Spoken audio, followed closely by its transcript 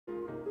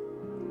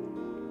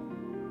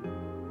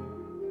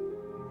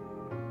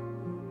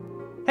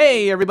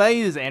Hey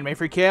everybody, this is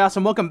AnimefreakChaos,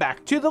 and welcome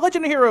back to The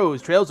Legend of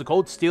Heroes, Trails of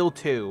Cold Steel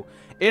 2.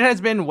 It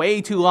has been way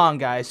too long,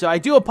 guys, so I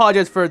do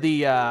apologize for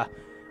the,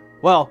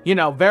 well, you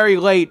know, very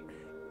late,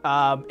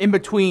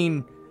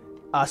 in-between,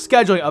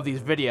 scheduling of these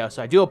videos,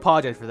 so I do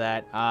apologize for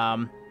that.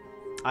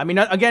 I mean,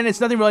 again,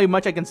 it's nothing really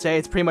much I can say.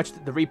 It's pretty much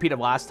the repeat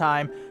of last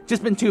time.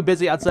 Just been too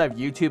busy outside of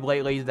YouTube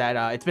lately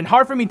that, it's been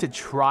hard for me to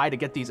try to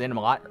get these in a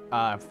lot,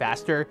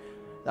 faster.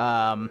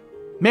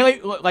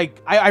 Mainly,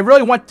 like, I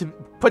really want to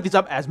put these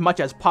up as much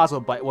as possible,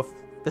 but with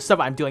the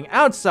stuff I'm doing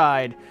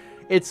outside,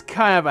 it's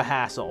kind of a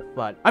hassle.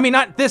 But, I mean,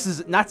 not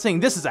saying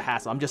this is a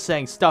hassle. I'm just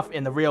saying stuff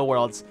in the real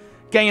world's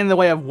getting in the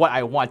way of what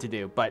I want to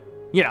do. But,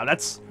 you know,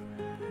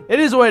 it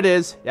is what it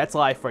is. That's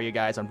life for you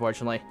guys,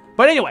 unfortunately.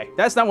 But anyway,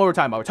 that's not what we're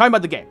talking about. We're talking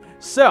about the game.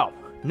 So,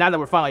 now that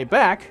we're finally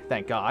back,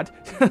 thank God,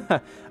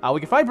 we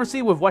can finally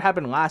proceed with what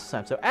happened last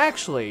time. So,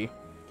 actually,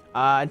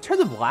 in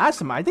terms of last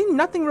time, I think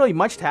nothing really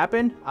much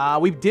happened.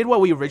 We did what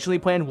we originally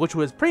planned, which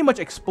was pretty much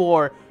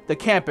explore the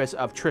campus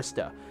of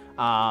Trista.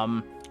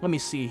 Let me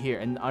see here,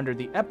 and under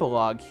the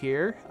epilogue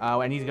here,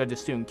 I need to go to the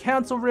student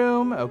council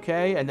room,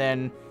 okay, and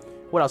then,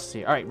 what else is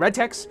here? Alright, red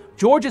text.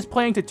 George is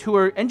planning to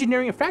tour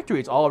engineering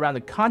factories all around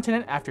the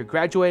continent after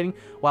graduating,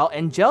 while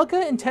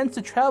Angelica intends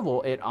to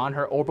travel it on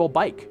her orbital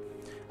bike.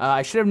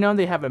 I should have known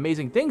they have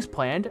amazing things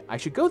planned. I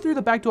should go through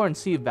the back door and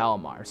see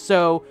Valimar.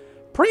 So,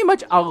 pretty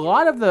much a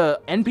lot of the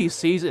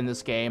NPCs in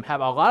this game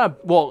have a lot of,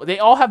 well, they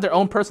all have their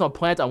own personal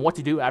plans on what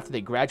to do after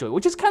they graduate,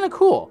 which is kind of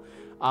cool.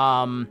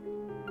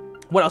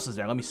 What else is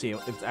there? Let me see.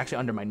 It's actually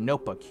under my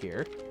notebook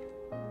here.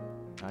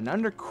 And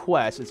under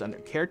quests, it's under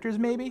characters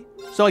maybe?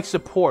 So like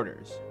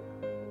supporters.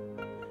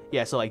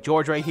 Yeah, so like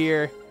George right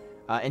here.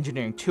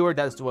 Engineering tour,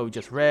 that's what we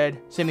just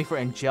read. Same thing for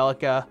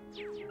Angelica.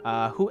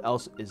 Who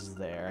else is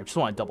there? I just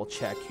want to double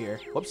check here.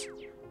 Whoops.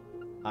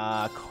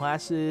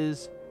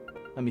 Classes.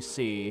 Let me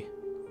see.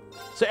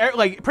 So,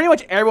 like, pretty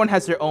much everyone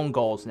has their own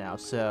goals now.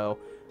 So,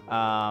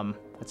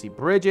 let's see.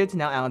 Bridget,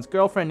 now Alan's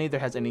girlfriend, neither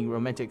has any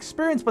romantic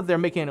experience, but they're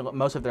making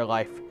most of their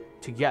life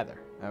together.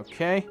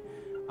 Okay.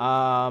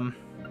 Yeah,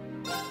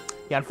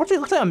 unfortunately, it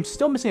looks like I'm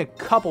still missing a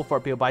couple for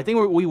people, but I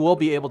think we will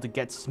be able to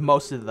get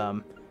most of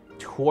them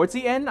towards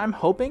the end, I'm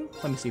hoping.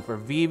 Let me see. For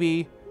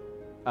Vivi.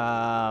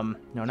 No,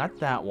 not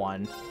that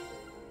one.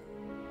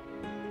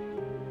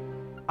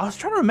 I was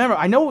trying to remember.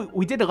 I know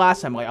we did it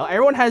last time. Like,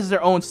 everyone has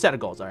their own set of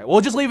goals. All right, we'll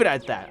just leave it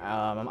at that.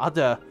 I'll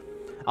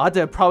have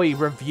to probably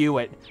review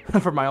it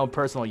for my own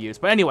personal use.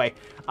 But anyway,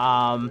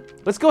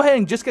 let's go ahead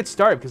and just get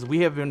started because we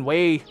have been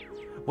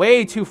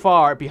way too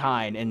far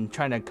behind in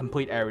trying to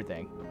complete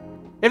everything.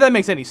 If that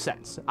makes any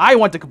sense. I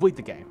want to complete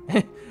the game.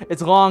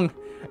 It's long.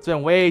 It's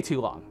been way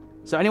too long.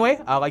 So anyway,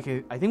 I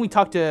think we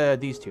talked to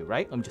these two,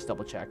 right? Let me just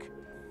double check.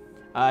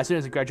 As soon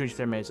as the graduation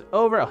ceremony is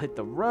over, I'll hit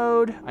the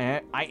road.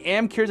 I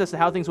am curious as to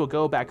how things will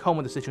go back home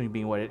with the situation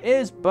being what it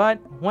is, but,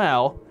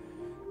 well,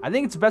 I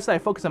think it's best that I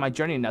focus on my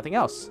journey and nothing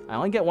else. I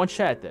only get one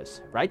shot at this,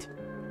 right?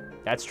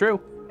 That's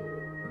true.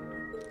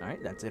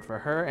 Alright, that's it for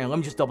her. And let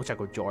me just double check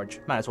with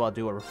George. Might as well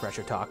do a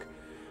refresher talk.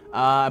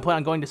 I plan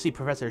on going to see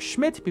Professor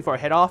Schmidt before I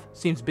head off.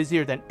 Seems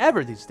busier than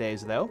ever these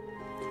days, though.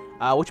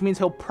 Which means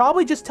he'll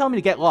probably just tell me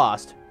to get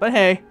lost. But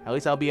hey, at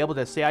least I'll be able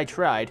to say I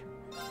tried.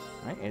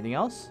 Alright, anything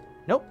else?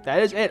 Nope,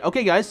 that is it.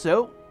 Okay, guys,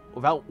 so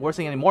without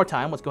wasting any more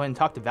time, let's go ahead and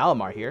talk to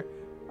Valimar here.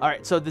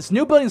 Alright, so this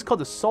new building is called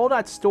the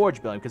Soldat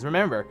Storage Building, because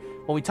remember,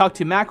 when we talked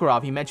to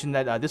Makarov, he mentioned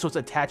that this was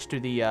attached to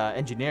the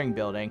engineering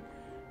building.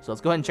 So let's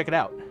go ahead and check it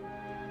out.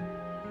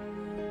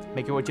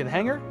 Make your way to the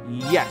hangar?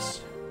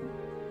 Yes.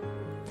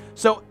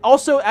 So,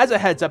 also, as a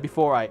heads up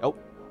before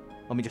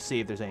let me just see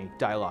if there's any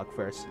dialogue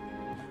first.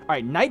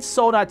 Alright, Night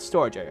Soldat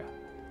Storage Area.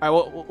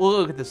 Alright, we'll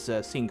look at this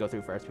scene go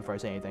through first before I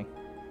say anything.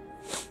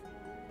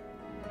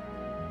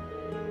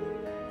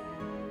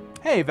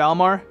 Hey,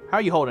 Valimar, how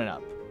are you holding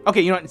up?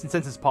 Okay, you know what, since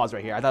it's paused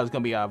right here, I thought it was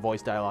going to be a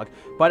voice dialogue.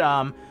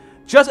 But,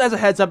 just as a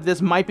heads up,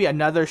 this might be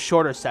another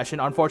shorter session,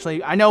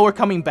 unfortunately. I know we're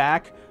coming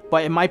back,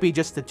 but it might be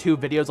just the 2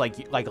 videos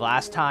like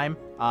last time.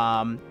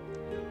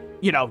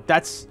 You know,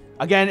 that's,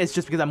 again, it's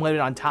just because I'm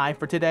limited on time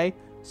for today.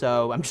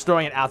 So, I'm just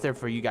throwing it out there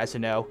for you guys to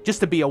know,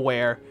 just to be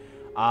aware.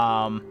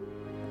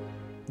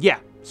 Yeah,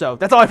 so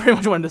that's all I pretty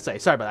much wanted to say.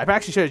 Sorry about that. I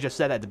actually should have just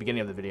said that at the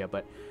beginning of the video,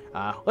 but,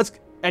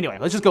 anyway,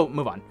 let's just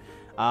move on.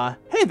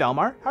 Hey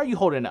Valimar, how are you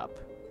holding up?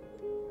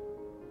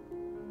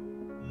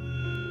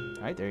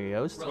 Alright, there he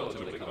goes.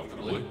 Relatively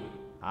comfortably.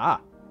 Ah.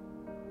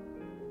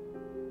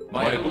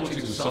 My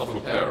ability to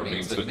self-repair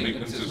means that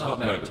maintenance is not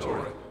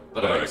mandatory,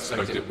 but I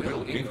expect it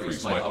will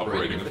increase my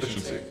operating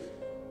efficiency.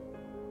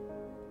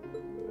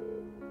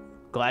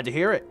 Glad to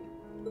hear it.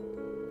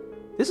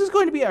 This is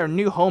going to be our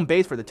new home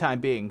base for the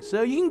time being,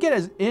 so you can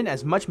get in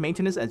as much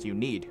maintenance as you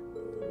need.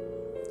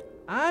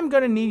 I'm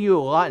gonna need you a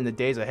lot in the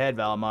days ahead,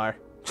 Valimar.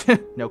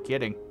 No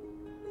kidding.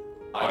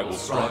 I will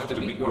strive to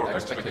meet your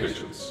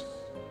expectations.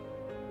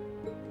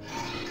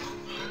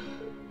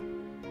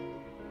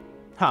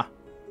 Huh.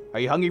 Are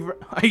you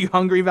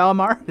hungry,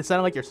 Valimar? It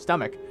sounded like your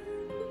stomach.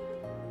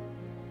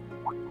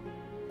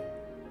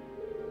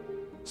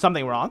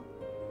 Something wrong?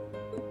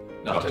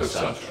 Not as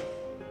such.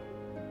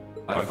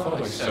 I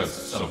thought I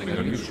sensed something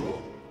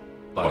unusual,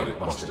 but it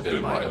must have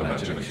been my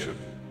imagination.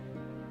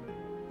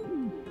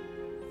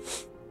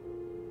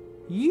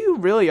 You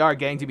really are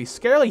getting to be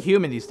scarily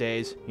human these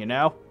days, you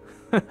know?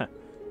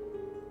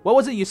 What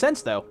was it you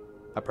sensed, though?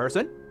 A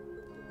person?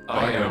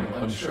 I am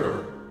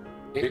unsure.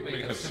 It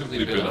may have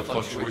simply been a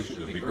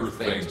fluctuation in the earth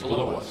veins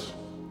below us.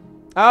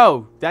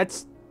 Oh,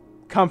 that's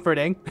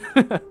comforting.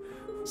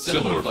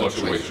 Similar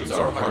fluctuations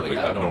are hardly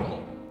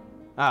abnormal.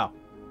 Oh.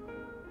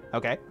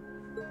 Okay.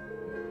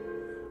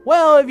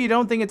 Well, if you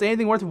don't think it's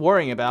anything worth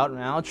worrying about,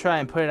 I'll try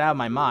and put it out of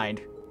my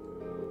mind.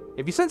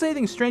 If you sense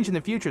anything strange in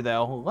the future,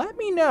 though, let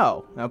me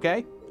know,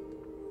 okay?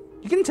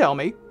 You can tell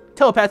me.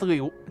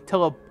 Telepathically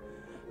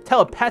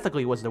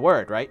was the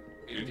word, right?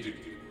 Indeed.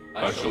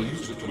 I shall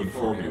use it to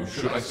inform you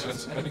should I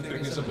sense anything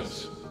is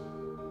amiss.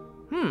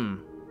 You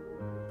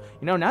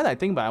know, now that I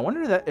think about it, I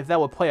wonder if that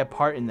would play a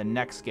part in the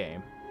next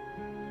game.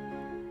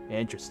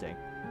 Interesting.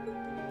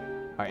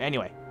 Alright,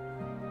 anyway.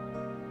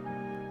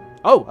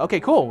 Oh, okay,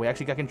 cool. We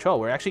actually got control.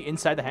 We're actually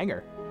inside the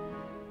hangar.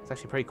 It's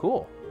actually pretty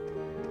cool.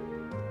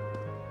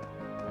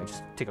 I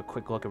just take a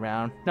quick look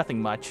around.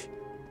 Nothing much.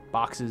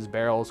 Boxes,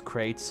 barrels,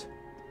 crates.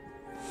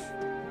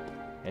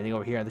 Anything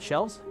over here on the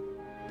shelves?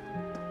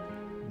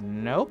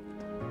 Nope.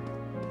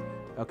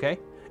 Okay.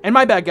 And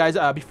my bad, guys.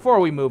 Before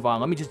we move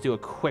on, let me just do a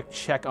quick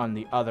check on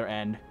the other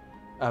end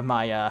of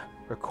my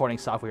recording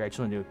software. I just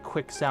want to do a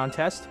quick sound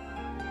test.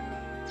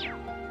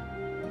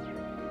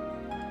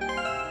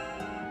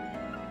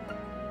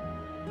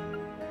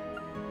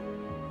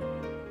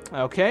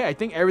 Okay, I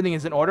think everything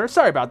is in order.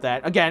 Sorry about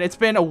that. Again, it's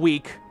been a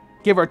week,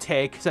 give or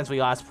take, since we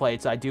last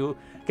played, so I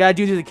gotta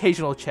do these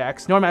occasional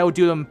checks. Normally I would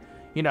do them,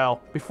 you know,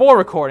 before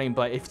recording,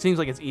 but it seems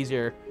like it's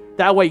easier.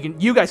 That way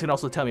you guys can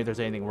also tell me if there's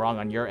anything wrong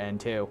on your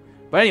end, too.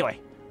 But anyway,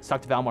 let's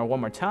talk to Valimar one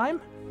more time.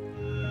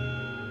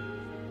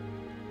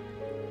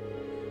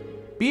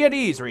 Be at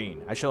ease,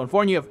 Rean. I shall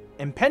inform you of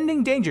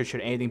impending danger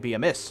should anything be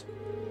amiss.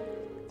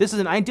 This is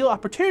an ideal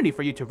opportunity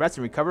for you to rest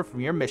and recover from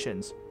your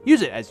missions.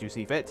 Use it as you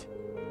see fit.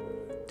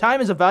 Time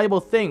is a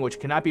valuable thing which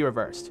cannot be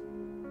reversed.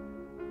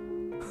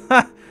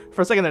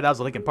 For a second there, that was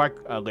a Linkin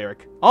Park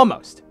lyric.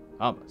 Almost.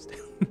 Almost.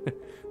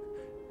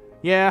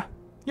 Yeah,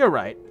 you're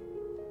right.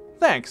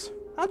 Thanks.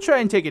 I'll try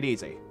and take it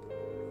easy.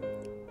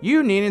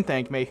 You needn't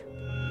thank me.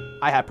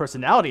 I have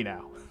personality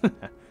now.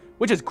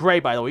 Which is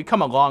great, by the way. We've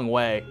come a long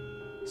way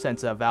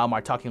since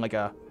Valimar talking like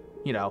a,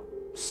 you know,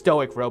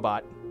 stoic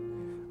robot.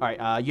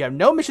 Alright, you have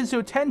no missions to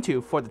attend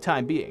to for the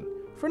time being.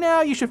 For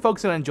now, you should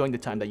focus on enjoying the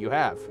time that you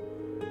have.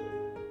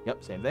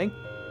 Yep, same thing.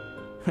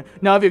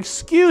 Now, if you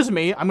excuse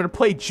me, I'm gonna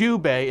play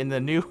Jubei in the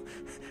new,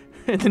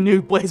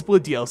 Blaze Blue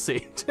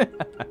DLC.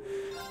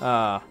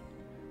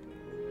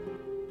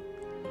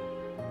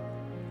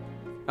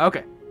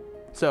 Okay,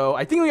 so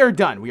I think we are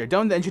done. We are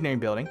done with the engineering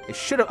building. It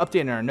should have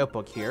updated in our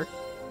notebook here.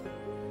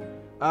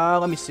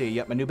 Let me see.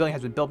 Yep, a new building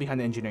has been built behind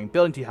the engineering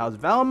building to house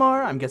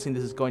Valimar. I'm guessing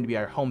this is going to be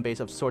our home base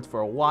of sorts for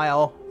a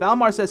while.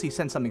 Valimar says he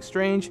sensed something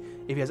strange.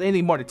 If he has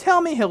anything more to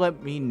tell me, he'll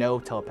let me know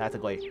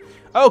telepathically.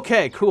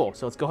 Okay, cool.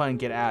 So let's go ahead and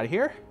get out of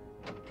here.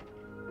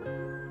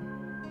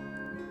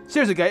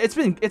 Seriously, guys,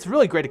 it's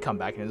really great to come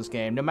back into this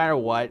game, no matter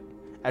what.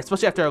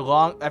 Especially after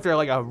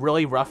like a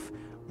really rough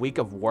week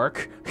of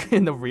work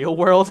in the real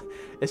world.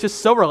 It's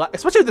just so relaxing,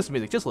 especially with this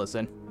music. Just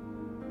listen.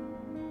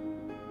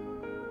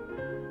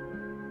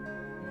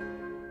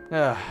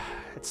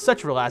 It's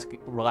such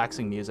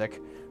relaxing music.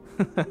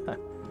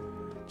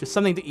 Just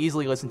something to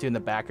easily listen to in the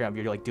background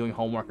if you're like doing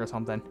homework or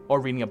something, or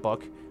reading a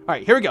book. All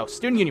right, here we go.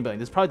 Student Union Building.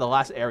 This is probably the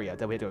last area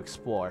that we had to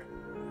explore.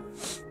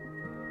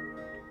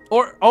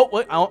 Or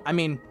I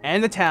mean,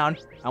 and the town.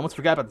 I almost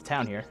forgot about the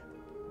town here.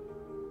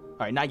 All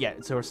right, not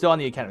yet. So we're still on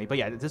the academy, but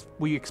yeah,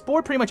 we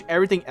explored pretty much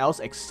everything else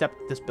except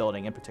this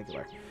building in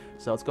particular.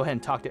 So let's go ahead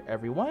and talk to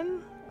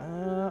everyone.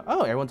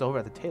 Oh, everyone's over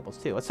at the tables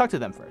too. Let's talk to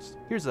them first.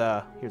 Here's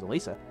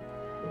Elisa.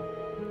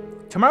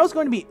 Tomorrow's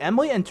going to be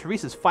Emily and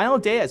Teresa's final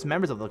day as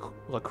members of the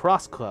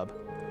lacrosse club,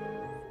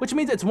 which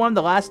means it's one of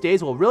the last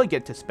days we'll really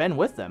get to spend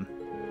with them.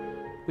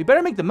 We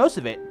better make the most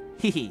of it.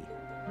 Hee.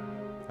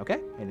 Okay,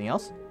 anything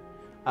else?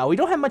 We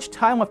don't have much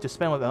time left to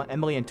spend with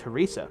Emily and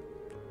Teresa,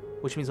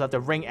 which means we'll have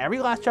to wring every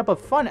last drop of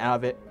fun out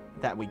of it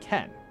that we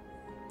can.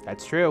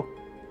 That's true.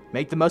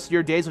 Make the most of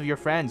your days with your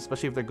friends,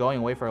 especially if they're going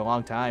away for a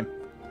long time.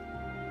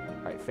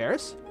 Alright,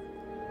 Ferris?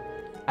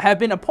 I have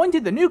been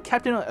appointed the new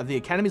captain of the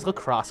Academy's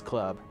lacrosse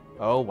club.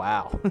 Oh,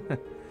 wow.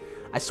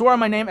 I swore on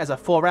my name as a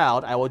full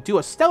round, I will do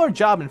a stellar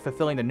job in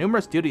fulfilling the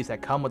numerous duties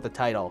that come with the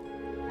title.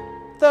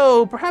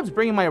 Though, perhaps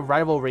bringing my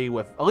rivalry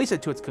with Elisa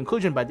to its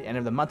conclusion by the end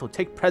of the month will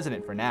take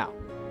precedent for now.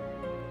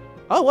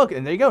 Oh, look,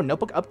 and there you go.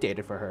 Notebook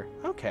updated for her.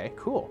 Okay,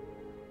 cool.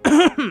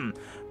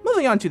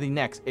 Moving on to the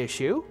next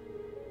issue.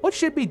 What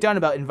should be done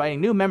about inviting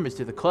new members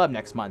to the club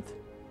next month?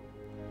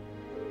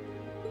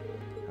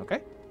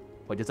 Okay.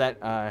 What does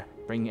that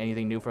bring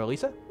anything new for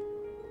Elisa?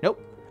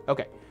 Nope.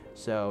 Okay.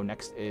 So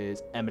next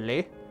is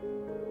Emily.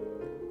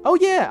 Oh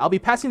yeah, I'll be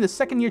passing the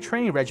second-year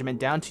training regiment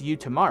down to you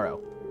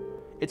tomorrow.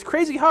 It's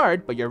crazy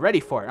hard, but you're ready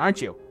for it,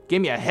 aren't you?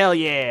 Give me a hell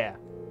yeah.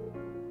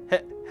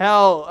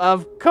 Hell,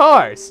 of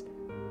course.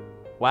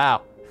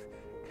 Wow.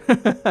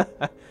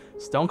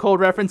 Stone Cold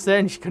reference there,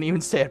 and she couldn't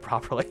even say it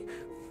properly.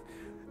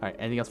 Alright,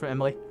 anything else from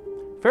Emily?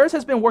 Ferris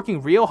has been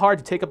working real hard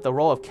to take up the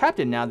role of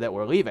captain now that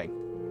we're leaving.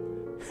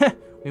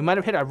 We might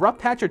have hit a rough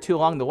patch or two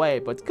along the way,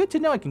 but it's good to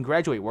know I can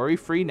graduate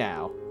worry-free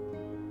now.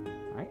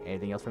 Alright,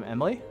 anything else from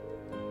Emily?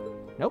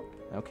 Nope.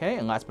 Okay,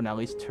 and last but not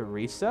least,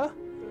 Teresa.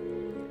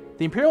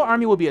 The Imperial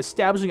Army will be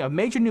establishing a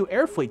major new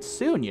air fleet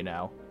soon, you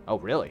know. Oh,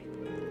 really?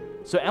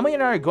 So Emily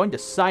and I are going to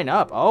sign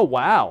up. Oh,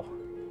 wow.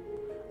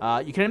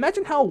 You can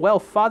imagine how well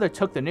Father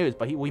took the news,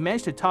 but we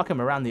managed to talk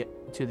him around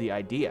to the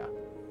idea.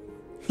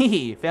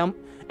 Hehe,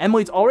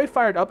 Emily's already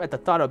fired up at the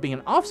thought of being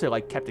an officer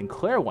like Captain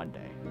Claire one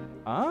day.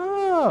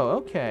 Oh,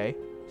 okay.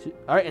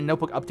 Alright, and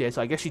notebook update,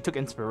 so I guess she took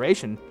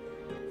inspiration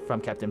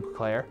from Captain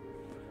Claire.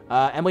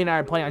 Emily and I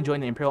are planning on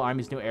joining the Imperial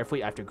Army's new air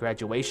fleet after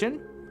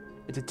graduation.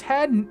 It's a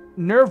tad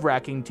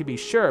nerve-wracking to be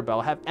sure, but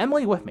I'll have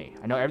Emily with me.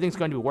 I know everything's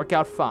going to work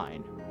out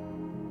fine.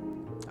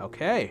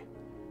 Okay.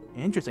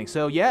 Interesting.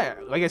 So, yeah,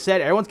 like I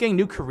said, everyone's getting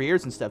new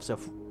careers and stuff. So,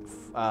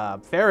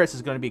 Ferris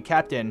is going to be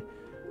captain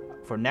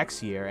for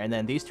next year, and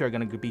then these two are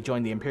going to be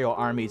joining the Imperial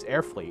Army's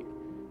air fleet.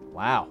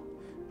 Wow.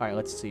 All right,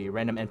 let's see.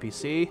 Random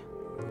NPC.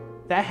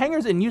 That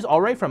hangar's in use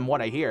already from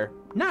what I hear.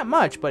 Not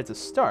much, but it's a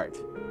start.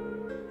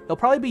 It'll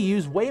probably be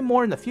used way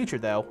more in the future,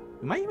 though.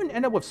 We might even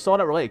end up with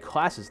sold-out-related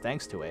classes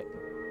thanks to it.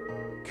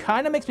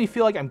 Kinda makes me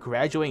feel like I'm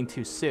graduating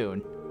too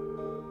soon.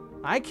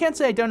 I can't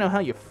say I don't know how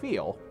you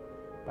feel,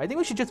 but I think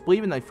we should just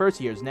believe in the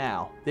first years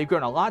now. They've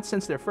grown a lot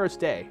since their first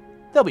day.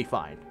 They'll be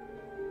fine.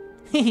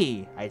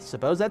 Hehe, I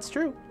suppose that's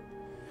true.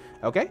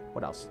 Okay,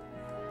 what else?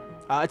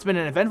 It's been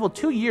an eventful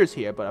 2 years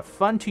here, but a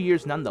fun 2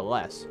 years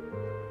nonetheless.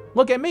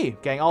 Look at me,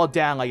 getting all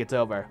down like it's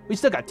over. We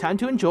still got time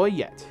to enjoy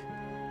yet.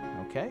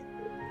 Okay.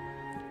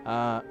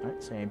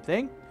 Alright, same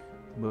thing.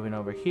 Moving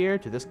over here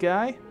to this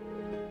guy.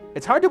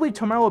 It's hard to believe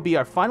tomorrow will be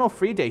our final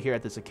free day here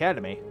at this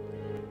academy.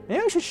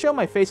 Maybe I should show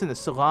my face in the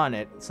salon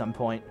at some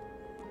point.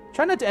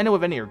 Try not to end it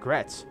with any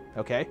regrets,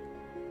 okay?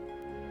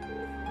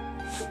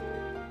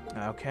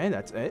 Okay,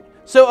 that's it.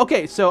 So,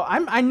 okay, so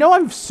I know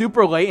I'm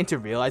super late into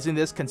realizing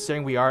this,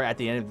 considering we are at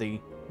the end of the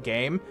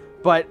game,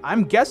 but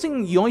I'm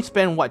guessing you only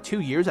spend, what, 2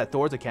 years at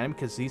Thor's Academy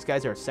because these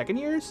guys are second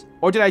years?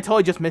 Or did I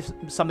totally just miss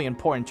something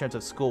important in terms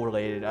of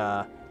school-related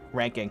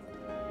ranking?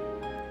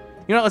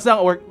 You know, let's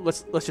not work.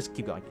 Let's just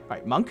keep going. All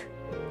right, Monk.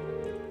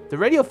 The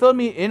radio filled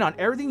me in on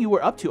everything you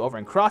were up to over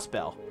in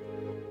Crossbell.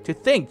 To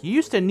think, you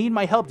used to need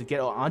my help to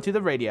get onto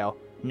the radio.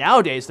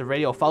 Nowadays, the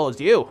radio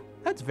follows you.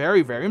 That's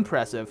very, very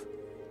impressive.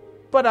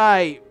 But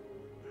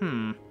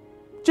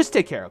just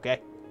take care,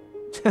 okay?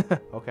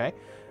 Okay.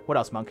 What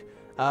else, Monk?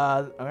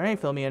 Alright,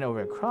 fill me in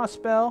over at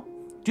Crossbell.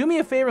 Do me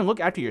a favor and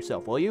look after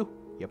yourself, will you?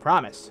 You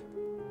promise.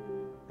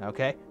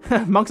 Okay.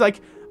 Monk's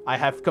like, I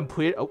have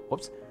completed... Oh,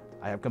 whoops.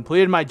 I have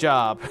completed my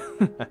job.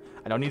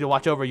 I don't need to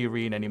watch over you,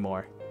 Rean,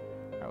 anymore.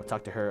 Alright, we'll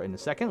talk to her in a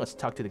second. Let's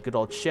talk to the good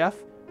old chef.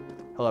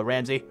 Hello,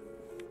 Ramsey.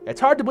 It's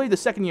hard to believe the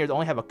second years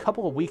only have a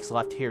couple of weeks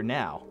left here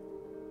now.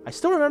 I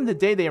still remember the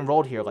day they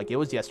enrolled here like it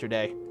was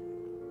yesterday.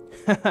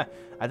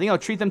 I think I'll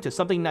treat them to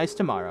something nice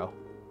tomorrow.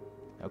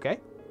 Okay,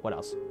 what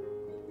else?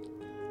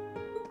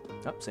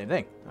 Oh, same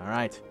thing. All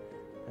right.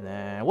 And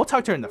then we'll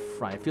talk to her in the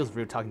front. It feels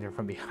rude talking to her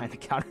from behind the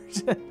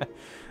counters.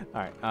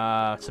 All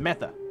right,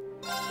 Samantha.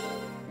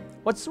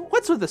 What's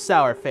with the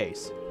sour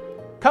face?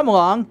 Come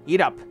along,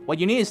 eat up. What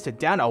you need is to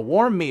down a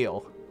warm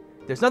meal.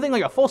 There's nothing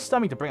like a full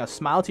stomach to bring a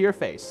smile to your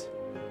face.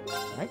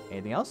 All right,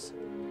 anything else?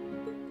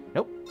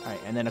 Nope. All right,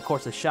 and then of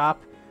course the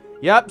shop.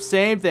 Yep,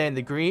 same thing.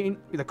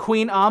 The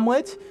queen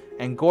omelet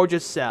and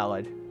gorgeous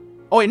salad.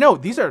 Oh wait, no,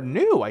 these are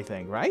new, I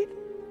think, right?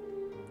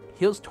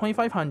 Heals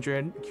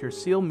 2,500,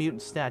 cures seal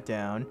mutant stat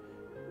down.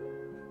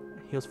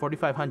 Heals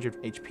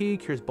 4,500 HP,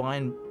 cures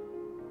blind,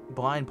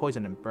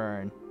 poison, and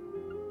burn.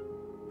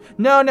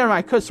 No, never mind.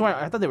 I could have sworn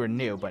I thought they were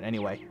new, but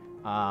anyway.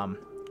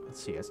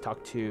 Let's see. Let's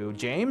talk to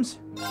James.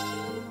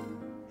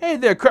 Hey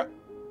there,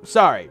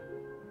 sorry.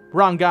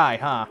 Wrong guy,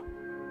 huh?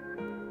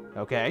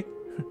 Okay.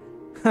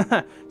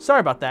 Sorry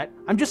about that.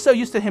 I'm just so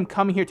used to him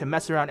coming here to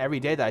mess around every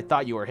day that I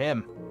thought you were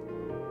him.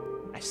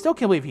 I still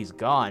can't believe he's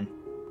gone.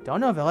 Don't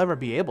know if I'll ever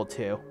be able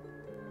to.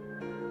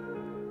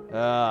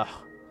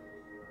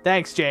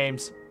 Thanks,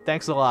 James.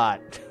 Thanks a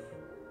lot.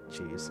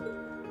 Jeez.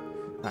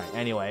 Alright,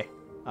 anyway.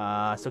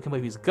 Still can't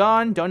believe he's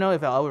gone. Don't know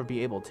if I'll ever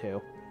be able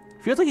to.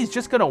 Feels like he's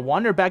just gonna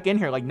wander back in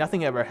here like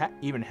nothing ever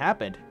even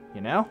happened,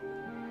 you know?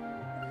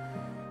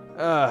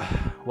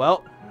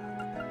 Well.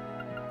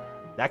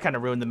 That kind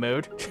of ruined the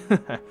mood.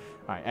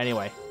 Alright,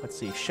 anyway. Let's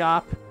see.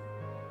 Shop.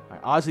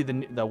 Alright,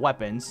 obviously the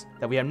weapons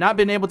that we have not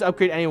been able to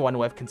upgrade anyone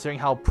with, considering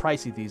how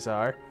pricey these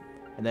are.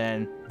 And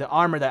then the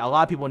armor that a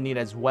lot of people need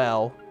as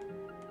well.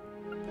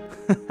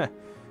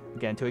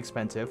 Again, too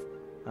expensive.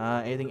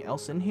 Anything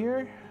else in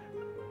here?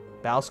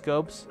 Battle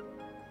scopes.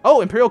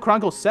 Oh, Imperial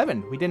Chronicles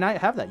 7. We did not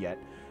have that yet.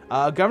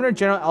 Governor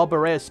General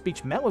Albarea's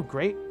speech met with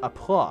great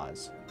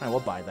applause. Alright,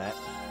 we'll buy that.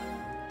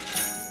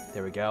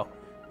 There we go.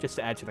 Just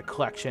to add to the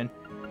collection.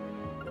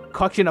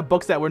 Collection of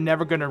books that we're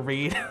never going to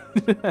read.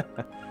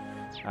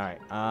 Alright.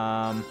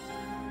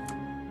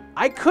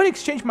 I could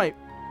exchange my...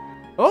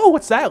 Oh,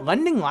 what's that?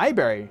 Lending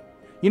library.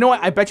 You know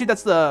what? I bet you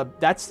that's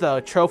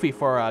the trophy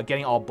for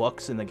getting all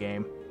books in the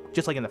game,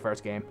 just like in the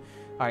first game.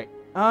 All right.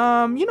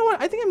 You know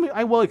what? I think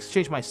I will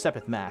exchange my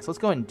Sepith Mask. Let's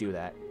go ahead and do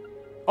that.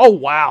 Oh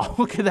wow!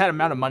 Look at that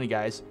amount of money,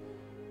 guys.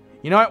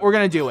 You know what? We're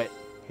gonna do it.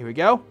 Here we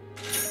go.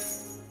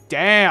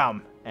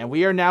 Damn! And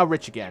we are now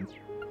rich again.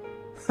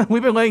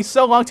 We've been waiting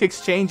so long to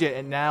exchange it,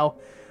 and now,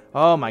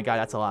 oh my god,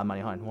 that's a lot of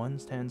money, huh?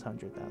 Ones, tens,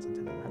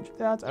 100,000,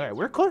 100,000. All right,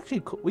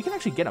 we can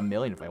actually get 1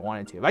 million if I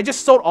wanted to. If I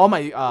just sold all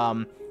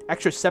my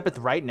extra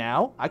Sepith right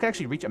now, I could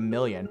actually reach 1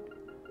 million.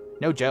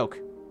 No joke.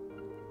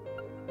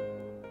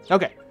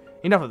 Okay,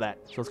 enough of that.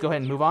 So let's go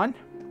ahead and move on.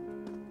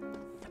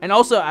 And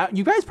also,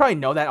 you guys probably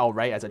know that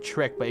already as a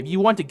trick, but if you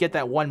want to get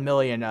that 1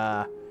 million,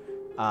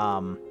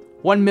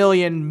 1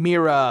 million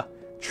Mira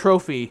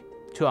trophy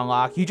to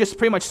unlock, you just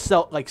pretty much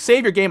sell, like,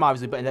 save your game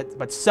obviously,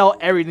 but sell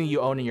everything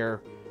you own in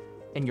your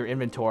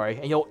inventory,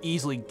 and you'll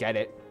easily get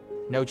it.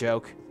 No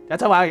joke.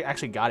 That's how I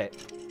actually got it.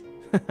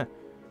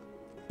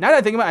 Now that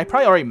I think about it, I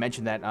probably already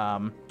mentioned that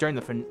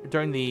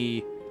during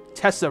the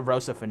Tessa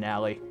Rosa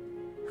finale.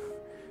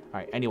 All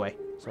right. Anyway,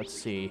 so let's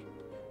see.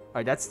 All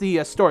right, that's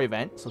the story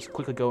event. So let's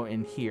quickly go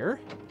in here,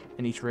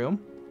 in each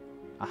room.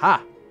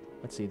 Aha.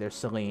 Let's see. There's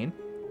Celine.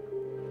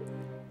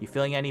 You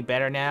feeling any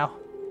better now?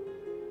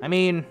 I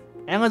mean,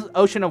 endless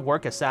ocean of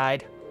work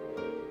aside.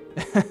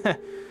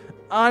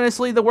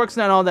 Honestly, the work's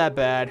not all that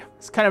bad.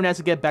 It's kind of nice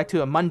to get back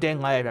to a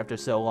mundane life after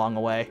so long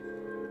away.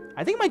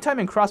 I think my time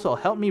in Crossville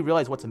helped me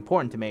realize what's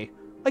important to me,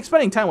 like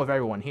spending time with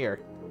everyone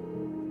here.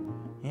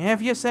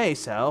 If you say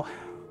so.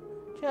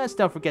 Just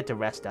don't forget to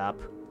rest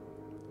up.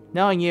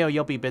 Knowing you,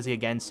 you'll be busy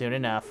again soon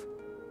enough.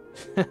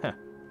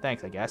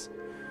 Thanks, I guess.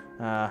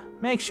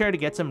 Make sure to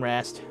get some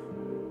rest.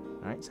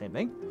 Alright, same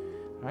thing.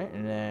 Alright,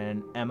 and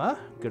then Emma.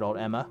 Good old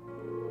Emma.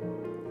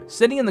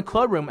 Sitting in the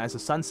club room as the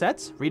sun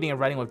sets, reading and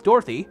writing with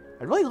Dorothy.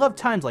 I really love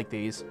times like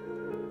these.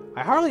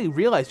 I hardly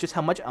realized just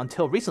how much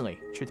until recently,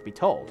 truth be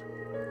told.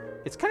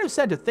 It's kind of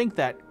sad to think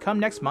that, come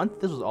next month,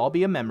 this will all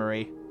be a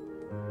memory.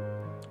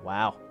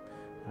 Wow.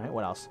 Alright,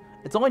 what else?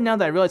 It's only now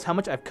that I realize how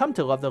much I've come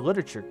to love the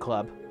literature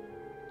club.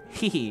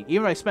 Hehe,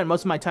 even if I spent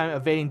most of my time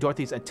evading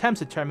Dorothy's attempts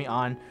to turn me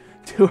on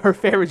to her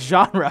favorite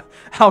genre,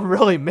 I'll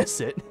really miss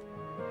it.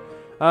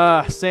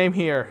 Same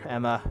here,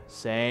 Emma.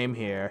 Same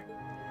here.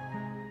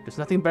 There's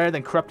nothing better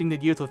than corrupting the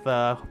youth with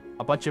a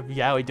bunch of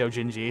yaoi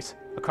doujinjis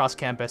across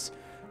campus.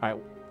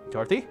 Alright,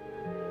 Dorothy?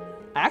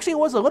 I actually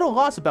was a little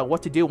lost about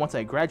what to do once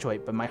I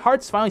graduate, but my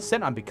heart's finally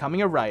set on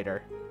becoming a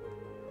writer.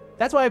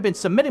 That's why I've been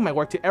submitting my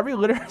work to every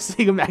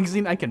literacy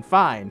magazine I can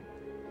find.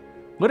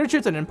 Literature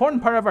is an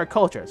important part of our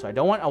culture, so I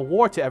don't want a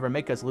war to ever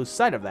make us lose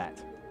sight of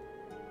that.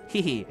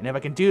 Hehe, and if I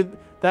can do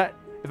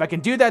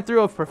that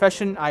through a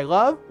profession I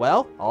love,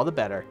 well, all the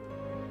better.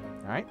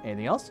 Alright,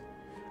 anything else?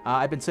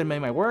 I've been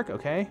submitting my work,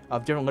 okay,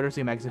 of different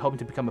literacy magazines hoping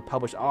to become a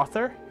published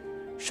author.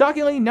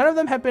 Shockingly, none of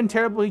them have been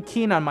terribly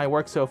keen on my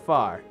work so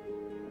far.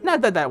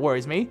 Not that that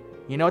worries me.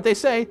 You know what they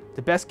say,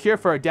 the best cure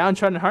for a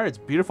downtrodden heart is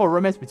beautiful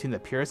romance between the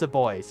purest of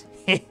boys.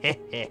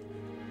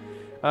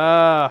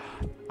 I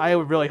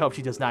really hope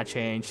she does not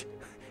change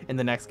in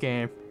the next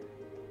game.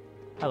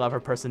 I love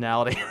her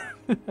personality.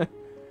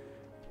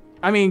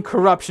 I mean,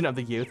 corruption of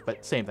the youth,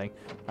 but same thing.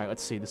 Alright,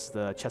 let's see. This is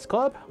the chess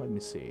club. Let me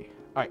see.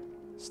 Alright,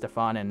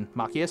 Stefan and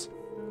Machias.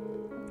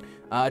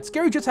 It's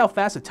scary just how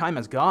fast the time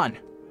has gone.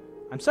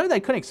 I'm sorry that I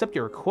couldn't accept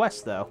your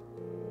request, though.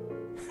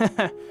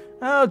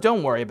 Oh,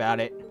 don't worry about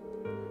it.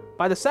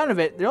 By the sound of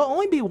it, there'll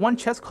only be one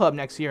chess club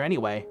next year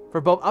anyway, for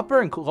both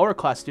upper and lower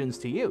class students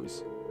to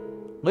use.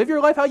 Live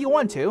your life how you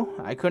want to.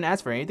 I couldn't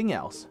ask for anything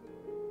else.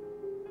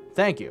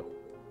 Thank you.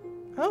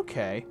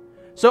 Okay.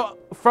 So,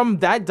 from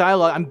that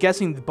dialogue, I'm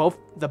guessing both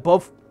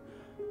upper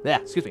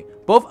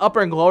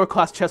and lower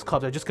class chess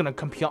clubs are just gonna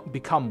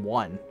become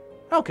one.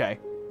 Okay.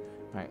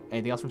 Alright,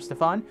 anything else from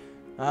Stefan?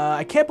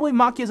 I can't believe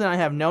Machias and I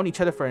have known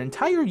each other for an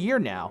entire year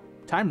now.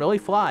 Time really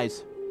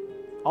flies.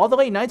 All the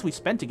late nights we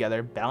spent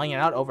together, battling it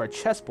out over a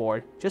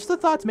chessboard, just the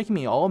thought's making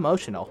me all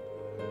emotional.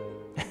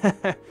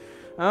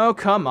 Oh,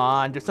 come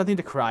on, there's nothing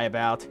to cry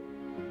about.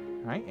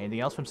 Alright, anything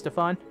else from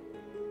Stefan?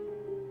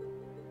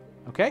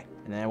 Okay,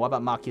 and then what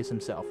about Machias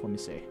himself? Let me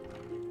see.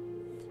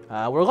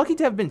 We're lucky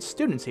to have been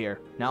students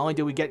here. Not only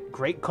do we get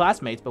great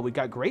classmates, but we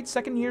got great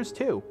second years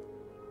too.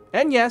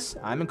 And yes,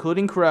 I'm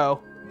including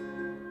Crow.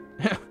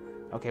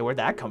 Okay, where'd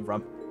that come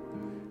from?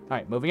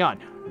 Alright, moving on.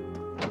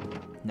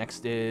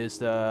 Next is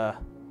the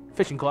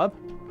fishing club.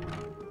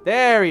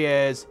 There he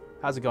is.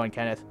 How's it going,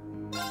 Kenneth?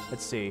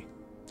 Let's see.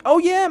 Oh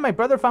yeah, my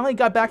brother finally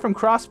got back from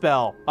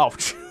Crossbell. Oh,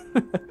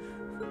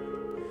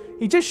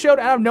 he just showed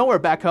out of nowhere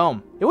back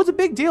home. It was a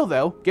big deal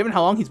though, given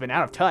how long he's been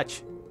out of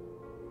touch.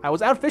 I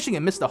was out fishing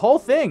and missed the whole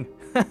thing.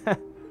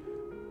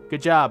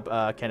 Good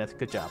job, Kenneth.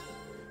 Good job.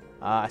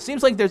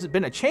 Seems like there's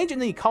been a change in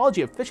the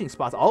ecology of fishing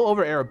spots all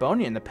over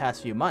Erebonian in the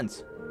past few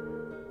months.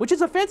 Which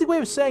is a fancy way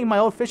of saying my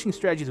old fishing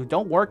strategies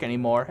don't work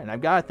anymore, and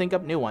I've got to think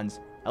up new ones.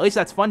 At least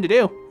that's fun to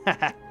do.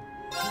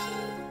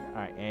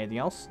 Alright, anything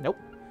else? Nope.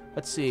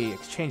 Let's see.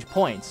 Exchange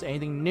points.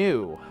 Anything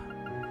new?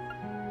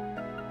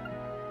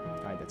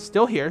 Alright, that's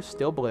still here.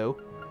 Still blue.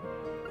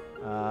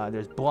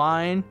 There's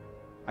blind.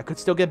 I could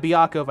still get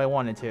Byakuya if I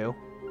wanted to.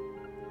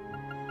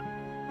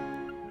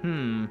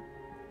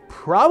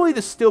 Probably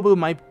the steel blue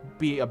might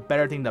be a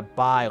better thing to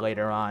buy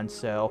later on,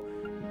 so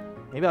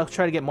maybe I'll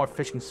try to get more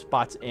fishing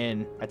spots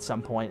in at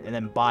some point and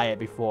then buy it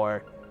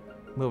before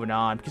moving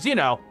on. Because, you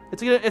know,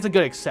 it's a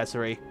good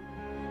accessory.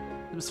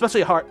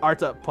 Especially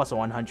Art's up plus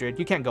 100.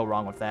 You can't go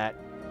wrong with that.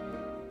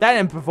 That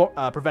and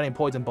preventing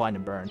poison, blind,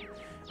 and burn.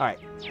 Alright,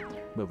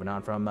 moving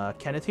on from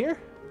Kenneth here.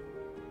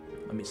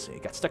 Let me see.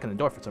 Got stuck in the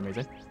door for some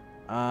reason.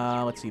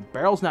 Let's see.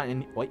 Barrel's not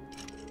in... Wait.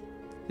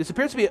 This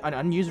appears to be an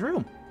unused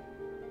room.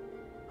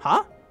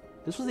 Huh?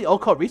 This was the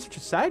Occult Research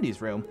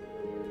Society's room.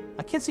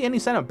 I can't see any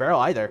sign of Barrel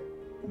either.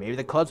 Maybe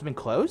the club's been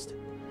closed?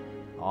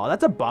 Oh,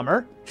 that's a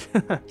bummer.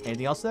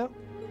 Anything else, though?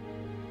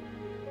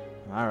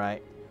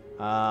 Alright.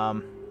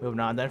 Moving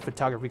on then.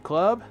 Photography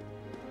Club.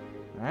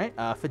 Alright.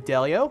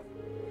 Fidelio.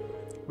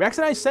 Rex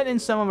and I sent in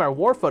some of our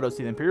war photos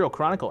to the Imperial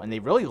Chronicle, and they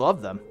really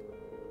loved them.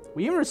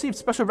 We even received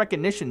special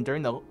recognition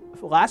during the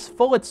last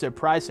Pulitzer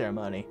Prize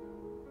ceremony.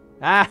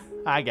 Ah,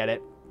 I get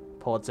it.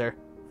 Pulitzer.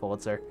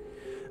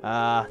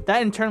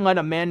 That in turn led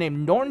a man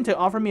named Norton to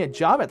offer me a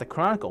job at the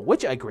Chronicle,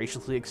 which I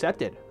graciously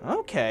accepted.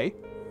 Okay.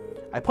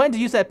 I plan to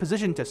use that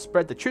position to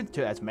spread the truth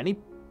to as many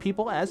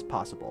people as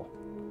possible.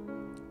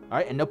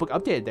 Alright, and notebook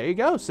updated. There you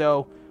go.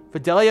 So,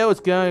 Fidelio is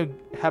going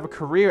to have a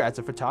career as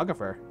a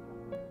photographer.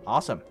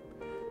 Awesome.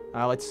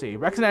 Let's see.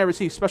 Rex and I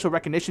received special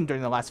recognition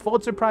during the last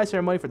Pulitzer Prize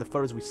ceremony for the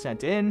photos we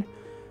sent in.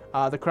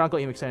 The Chronicle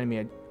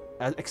even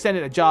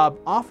extended a job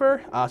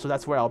offer, so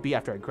that's where I'll be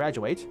after I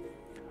graduate.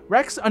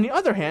 Rex, on the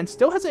other hand,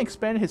 still hasn't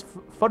expanded his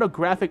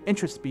photographic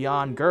interests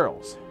beyond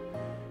girls.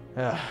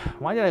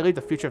 Why did I leave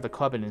the future of the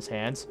club in his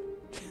hands?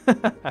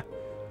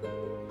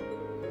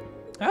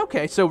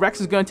 Okay, so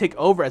Rex is going to take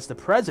over as the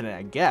president,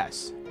 I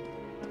guess.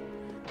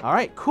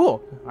 Alright,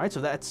 cool. Alright, so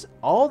that's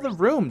all the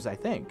rooms, I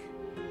think.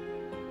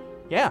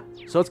 Yeah,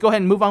 so let's go ahead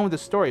and move on with the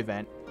story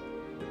event.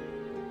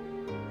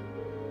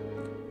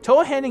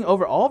 Towa handing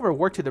over all of her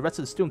work to the rest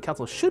of the student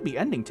council should be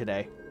ending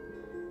today.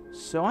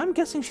 So I'm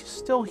guessing she's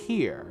still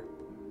here.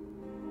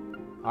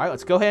 Alright,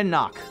 let's go ahead and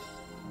knock.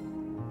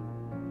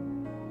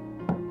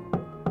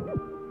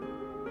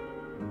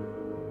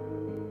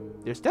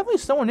 There's definitely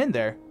someone in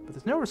there, but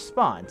there's no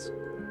response.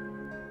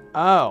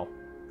 Oh,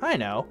 I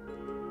know.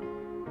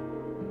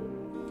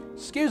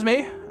 Excuse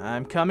me,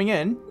 I'm coming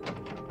in.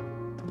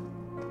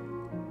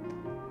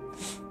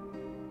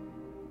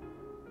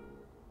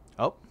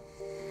 Oh.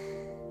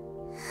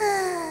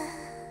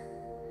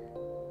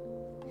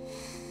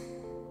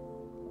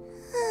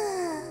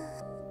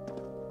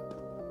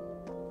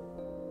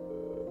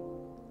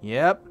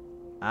 Yep,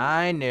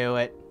 I knew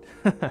it.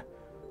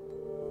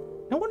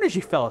 No wonder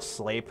she fell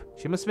asleep.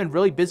 She must have been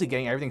really busy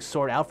getting everything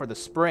sorted out for the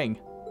spring.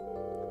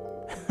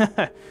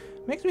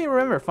 Makes me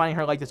remember finding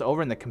her like this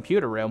over in the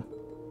computer room.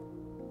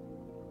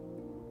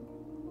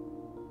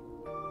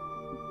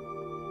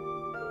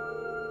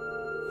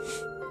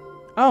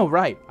 Oh,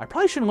 right. I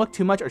probably shouldn't look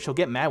too much or she'll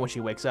get mad when she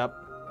wakes up.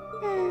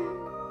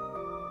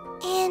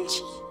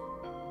 Angie.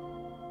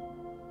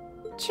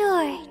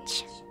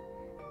 George.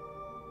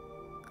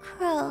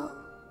 Crow.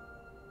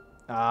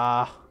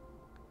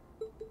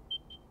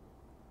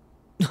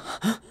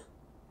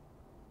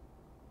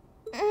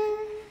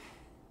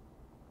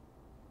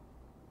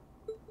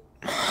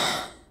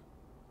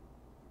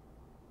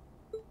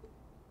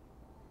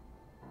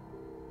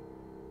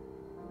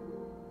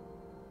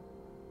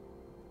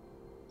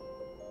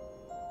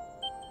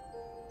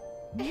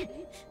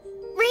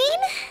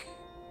 Rean?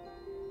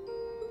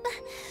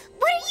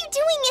 What are you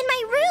doing in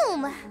my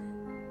room?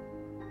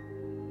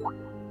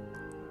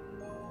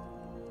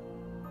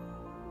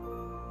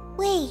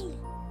 Wait,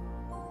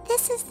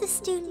 this is the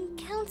student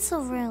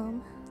council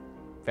room.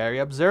 Very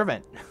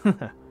observant.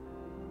 I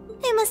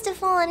must have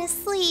fallen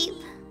asleep.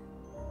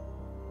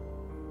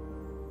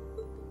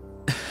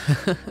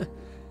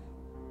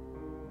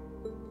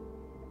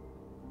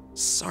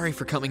 Sorry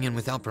for coming in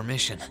without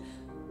permission.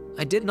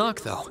 I did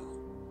knock, though.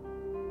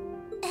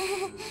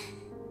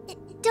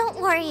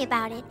 Don't worry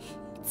about it.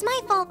 It's my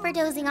fault for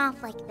dozing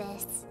off like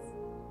this.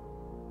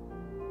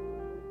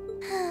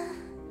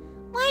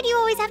 Why do you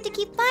always have to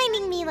keep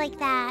finding me like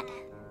that?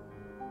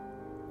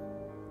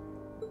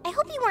 I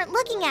hope you weren't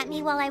looking at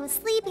me while I was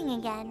sleeping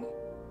again.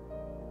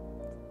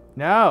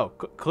 No,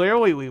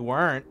 clearly we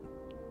weren't.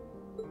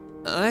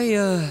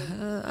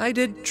 I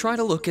did try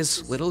to look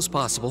as little as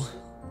possible.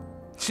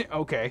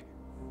 Okay.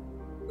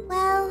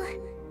 Well,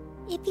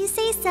 if you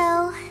say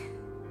so.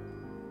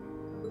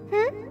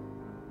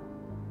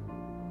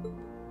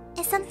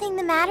 Is something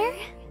the matter?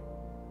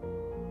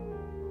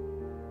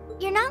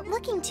 You're not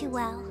looking too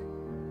well.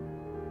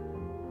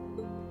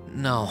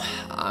 No,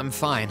 I'm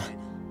fine.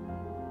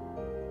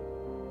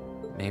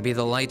 Maybe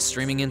the light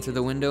streaming in through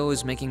the window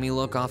is making me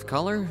look off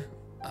color?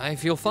 I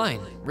feel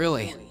fine,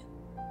 really.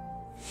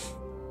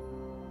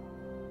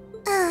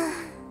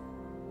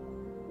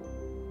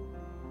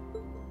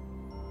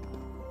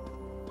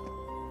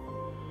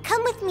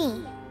 Come with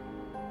me.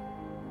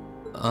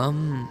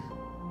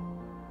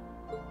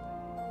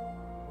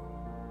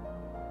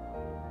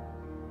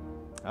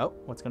 Oh,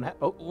 what's gonna happen?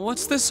 Oh.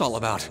 What's this all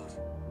about?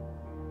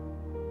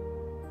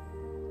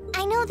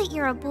 I know that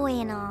you're a boy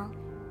and all,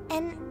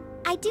 and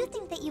I do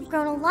think that you've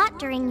grown a lot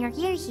during your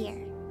year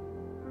here.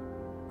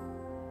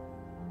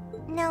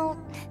 No,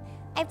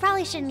 I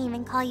probably shouldn't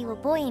even call you a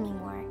boy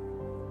anymore.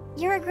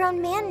 You're a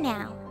grown man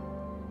now.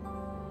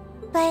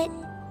 But...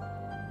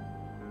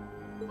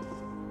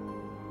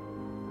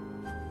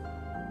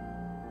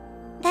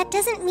 that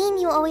doesn't mean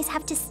you always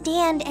have to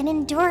stand and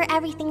endure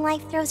everything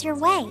life throws your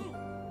way.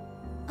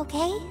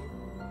 Okay?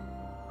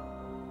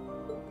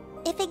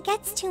 If it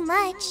gets too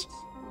much,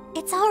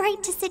 it's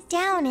alright to sit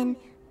down and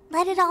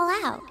let it all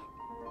out.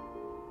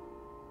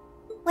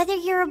 Whether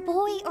you're a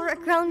boy or a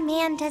grown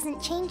man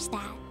doesn't change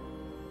that.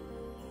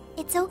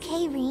 It's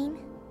okay, Rean.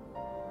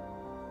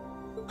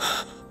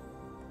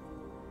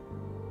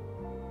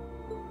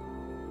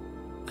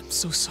 I'm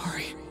so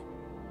sorry.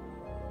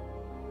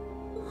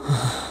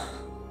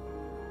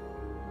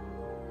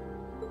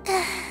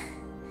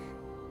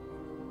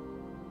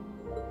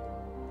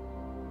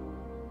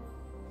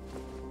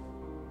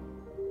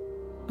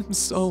 I'm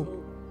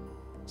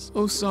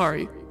so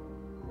sorry.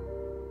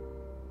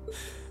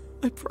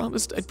 I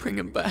promised I'd bring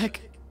him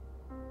back.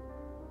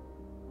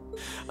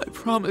 I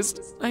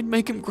promised I'd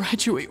make him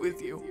graduate with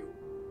you.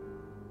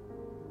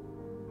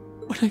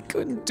 But I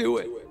couldn't do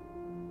it.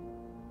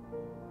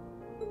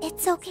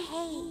 It's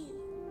okay.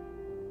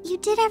 You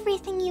did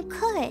everything you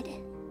could.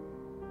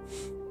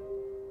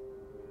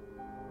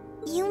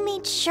 You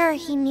made sure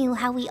he knew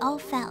how we all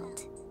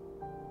felt.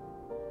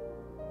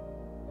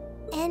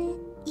 And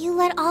you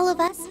let all of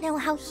us know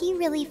how he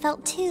really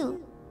felt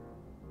too.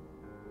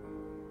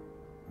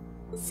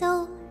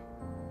 So,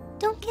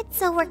 don't get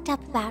so worked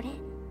up about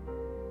it.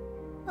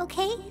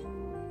 Okay?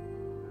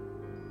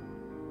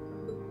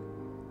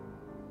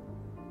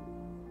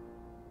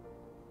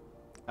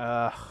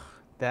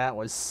 That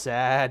was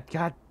sad.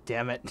 God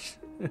damn it.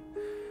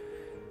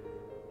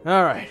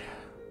 Alright.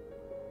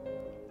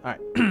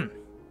 Alright.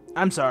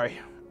 I'm sorry.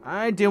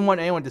 I didn't want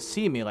anyone to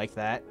see me like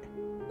that.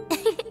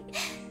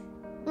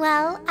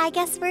 Well, I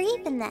guess we're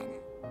even then.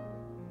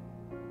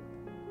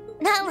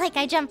 Not like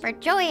I jump for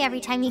joy every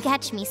time you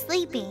catch me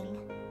sleeping.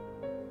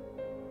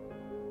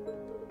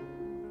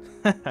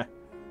 Have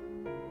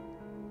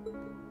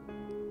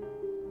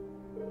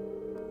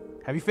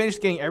you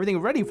finished getting everything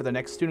ready for the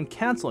next student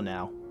council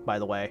now, by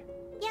the way?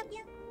 Yep.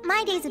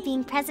 My days of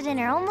being president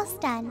are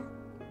almost done.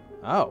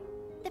 Oh.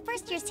 The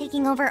first years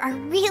taking over are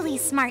really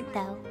smart,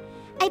 though.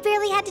 I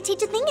barely had to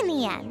teach a thing in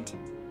the end.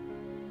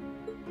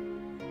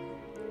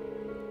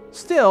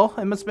 Still,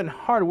 it must have been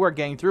hard work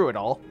getting through it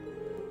all.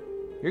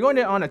 You're going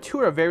on a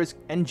tour of various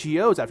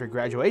NGOs after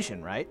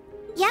graduation, right?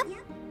 Yep.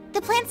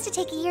 The plan's to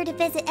take a year to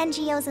visit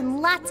NGOs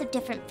in lots of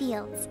different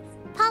fields.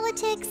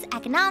 Politics,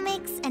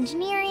 economics,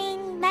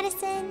 engineering,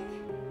 medicine.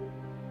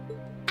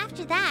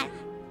 After that,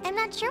 I'm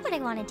not sure what I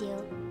want to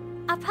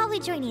do. I'll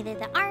probably join either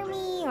the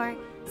army or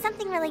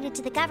something related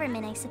to the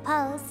government, I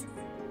suppose.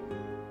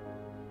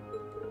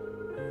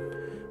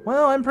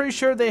 Well, I'm pretty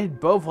sure they'd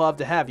both love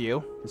to have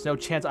you. There's no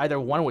chance either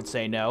one would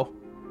say no.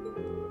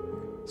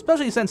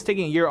 Especially since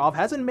taking a year off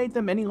hasn't made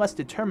them any less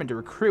determined to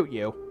recruit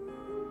you.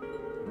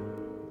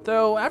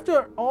 Though,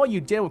 after all you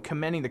did with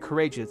commending the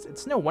courageous,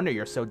 it's no wonder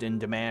you're so in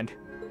demand.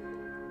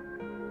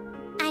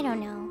 I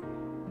don't know.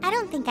 I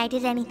don't think I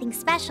did anything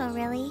special,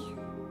 really.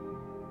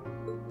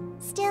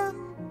 Still,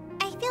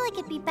 I feel like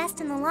it'd be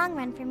best in the long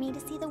run for me to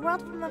see the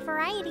world from a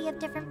variety of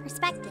different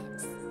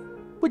perspectives.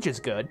 Which is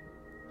good.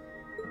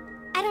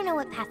 I don't know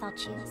what path I'll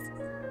choose,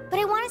 but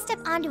I want to step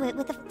onto it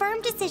with a firm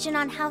decision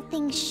on how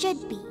things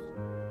should be.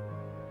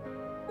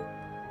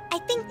 I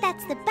think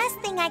that's the best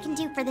thing I can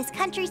do for this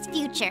country's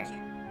future.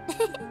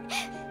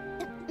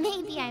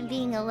 Maybe I'm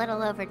being a little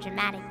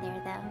overdramatic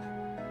there,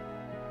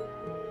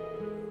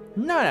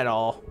 though. Not at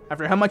all.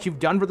 After how much you've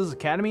done for this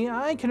academy,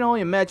 I can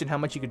only imagine how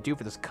much you could do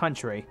for this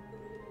country.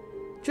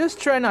 Just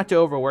try not to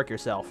overwork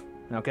yourself,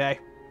 okay?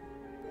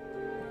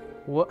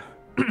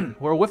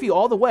 We're with you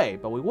all the way,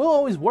 but we will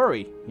always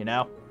worry, you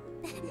know?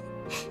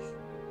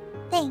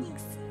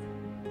 Thanks.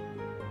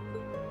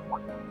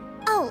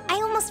 Oh, I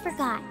almost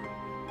forgot.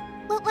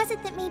 What was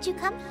it that made you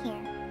come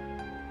here?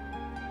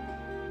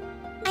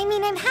 I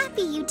mean, I'm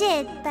happy you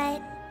did,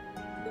 but...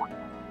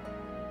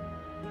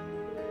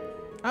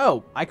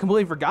 Oh, I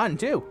completely forgotten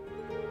too.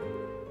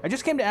 I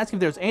just came to ask if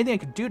there's anything I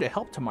could do to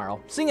help tomorrow,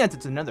 seeing as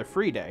it's another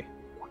free day.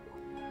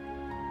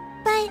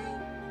 But...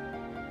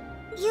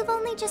 you've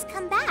only just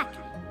come back.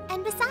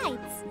 And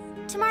besides,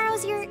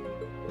 tomorrow's your...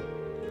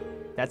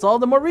 That's all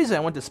the more reason I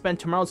want to spend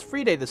tomorrow's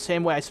free day the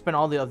same way I spent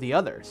all of the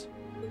others.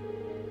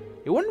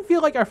 It wouldn't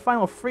feel like our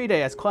final free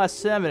day as Class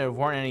 7 if it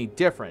weren't any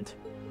different.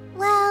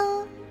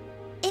 Well,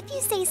 if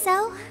you say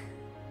so.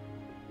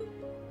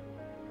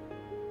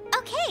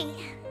 Okay.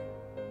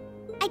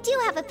 I do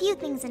have a few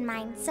things in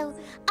mind, so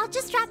I'll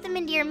just drop them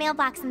into your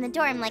mailbox in the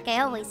dorm like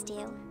I always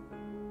do.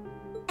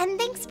 And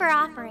thanks for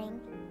offering.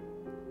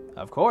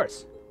 Of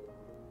course.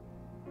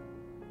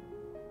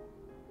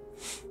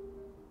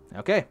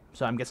 Okay,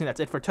 so I'm guessing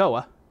that's it for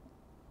Towa.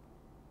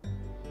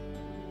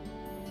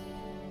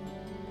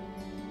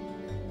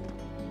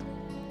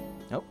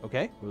 Oh,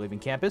 okay. We're leaving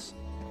campus.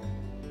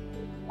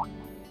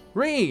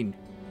 Rean!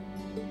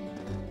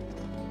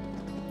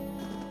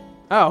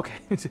 Oh, okay.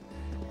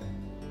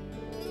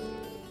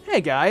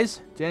 Hey,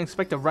 guys. Didn't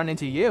expect to run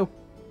into you.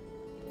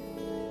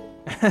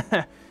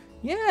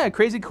 Yeah,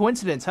 crazy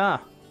coincidence, huh?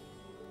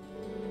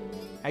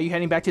 Are you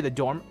heading back to the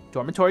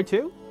dormitory,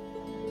 too?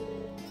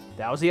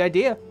 That was the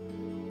idea.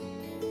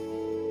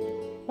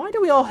 Why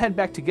do we all head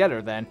back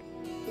together, then?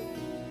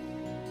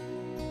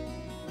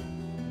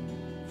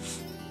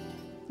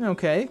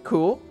 Okay,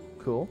 cool.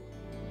 Cool.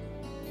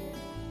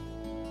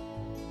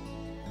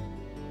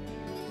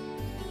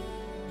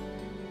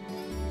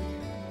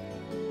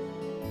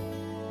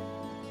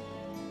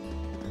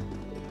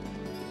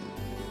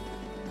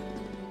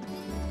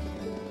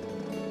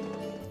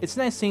 It's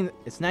nice seeing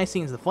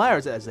the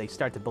flowers as they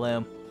start to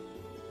bloom.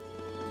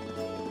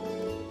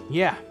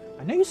 Yeah,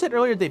 I know you said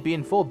earlier they'd be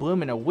in full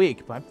bloom in a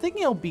week, but I'm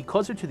thinking it'll be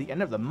closer to the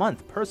end of the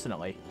month,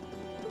 personally.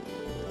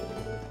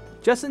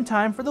 Just in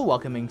time for the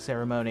welcoming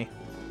ceremony.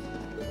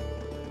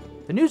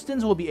 The new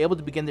students will be able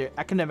to begin their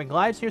academic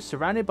lives here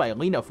surrounded by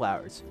lino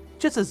flowers,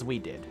 just as we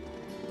did.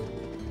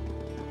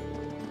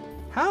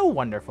 How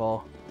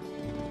wonderful.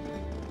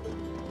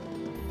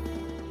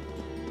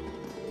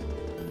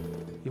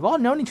 You've all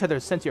known each other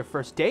since your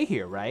first day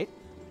here, right?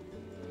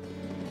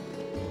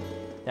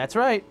 That's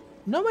right.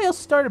 Nobody else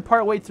started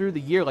partway through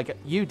the year like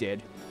you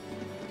did.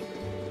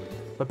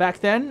 But back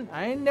then,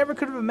 I never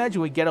could have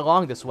imagined we'd get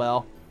along this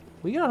well.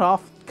 We got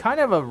off kind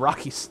of a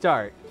rocky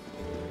start.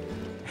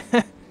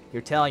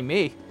 You're telling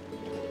me.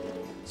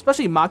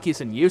 Especially Makius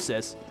and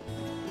Eustace.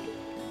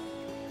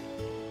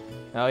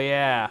 Oh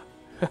yeah.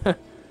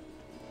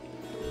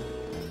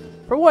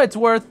 For what it's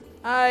worth,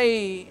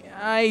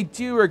 I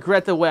do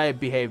regret the way I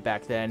behaved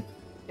back then.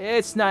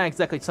 It's not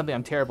exactly something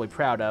I'm terribly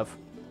proud of.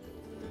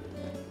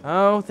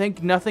 Oh,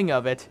 think nothing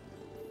of it.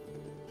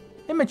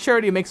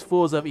 Immaturity makes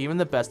fools of even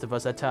the best of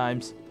us at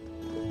times.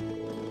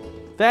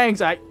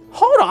 Thanks,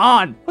 Hold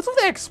on! What's with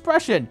that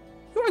expression?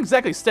 You weren't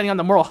exactly standing on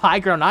the moral high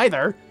ground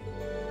either.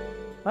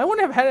 I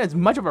wouldn't have had as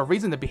much of a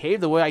reason to behave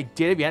the way I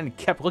did if you hadn't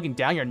kept looking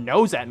down your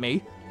nose at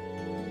me.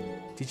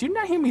 Did you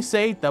not hear me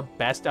say the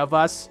best of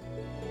us?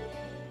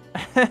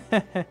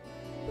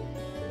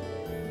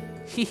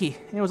 Hehe,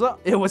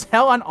 it was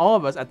hell on all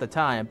of us at the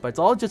time, but it's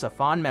all just a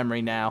fond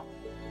memory now.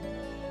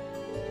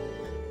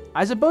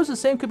 I suppose the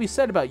same could be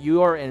said about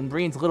your and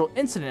Rean's little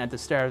incident at the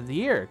start of the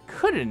year,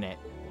 couldn't it?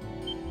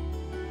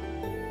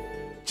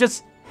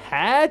 Just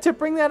had to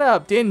bring that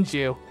up, didn't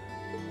you?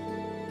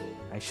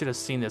 I should have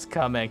seen this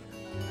coming.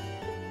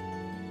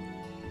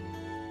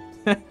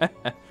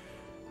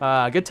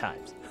 Good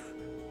times.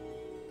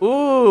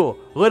 Ooh,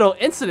 little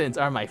incidents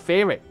are my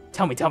favorite.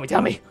 Tell me, tell me,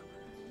 tell me.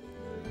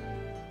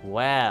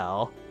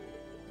 Well...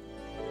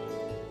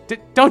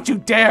 don't you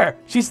dare!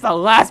 She's the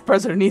last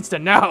person who needs to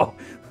know!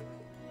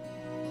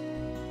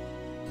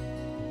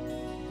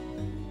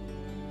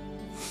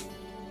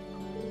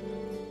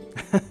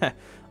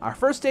 Our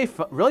first day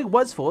really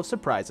was full of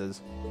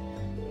surprises.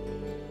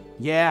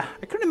 Yeah,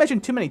 I couldn't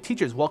imagine too many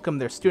teachers welcome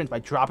their students by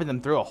dropping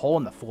them through a hole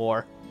in the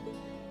floor.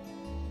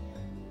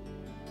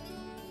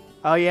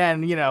 Oh yeah,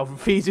 and you know,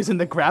 Fee's using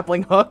the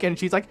grappling hook and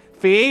she's like,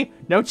 Fee,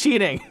 no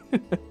cheating!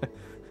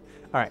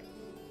 Alright,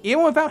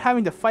 even without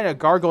having to fight a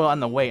gargoyle on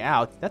the way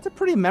out, that's a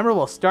pretty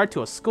memorable start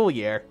to a school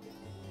year.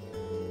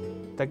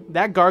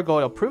 That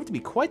gargoyle proved to be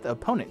quite the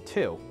opponent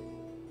too.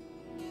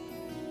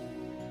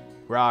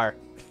 Rawr.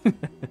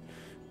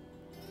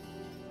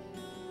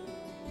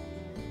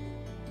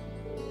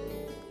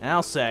 And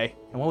I'll say,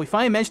 and when we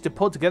finally managed to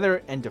pull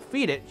together and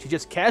defeat it, she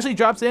just casually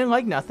drops in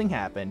like nothing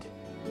happened.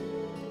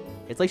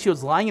 It's like she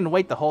was lying in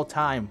wait the whole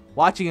time,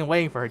 watching and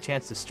waiting for her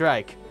chance to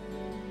strike.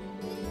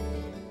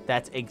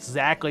 That's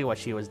exactly what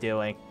she was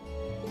doing.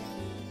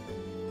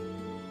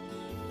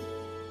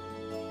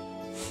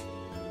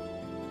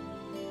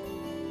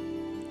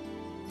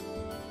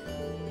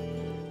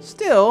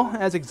 Still,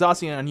 as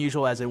exhausting and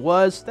unusual as it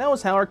was, that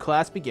was how our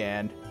class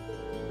began.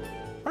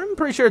 I'm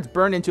pretty sure it's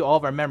burned into all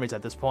of our memories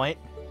at this point.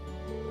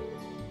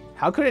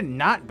 How could it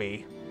not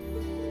be?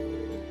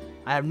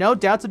 I have no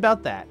doubts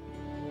about that.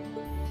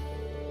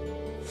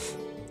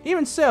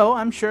 Even so,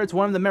 I'm sure it's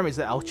one of the memories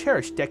that I'll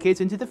cherish decades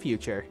into the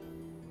future.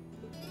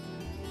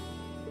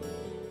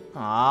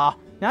 Aw,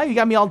 now you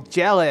got me all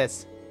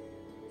jealous.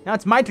 Now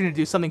it's my turn to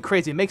do something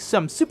crazy and make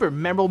some super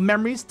memorable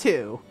memories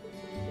too.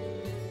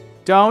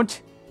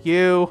 Don't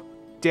you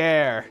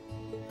dare.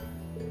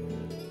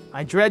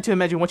 I dread to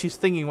imagine what she's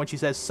thinking when she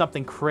says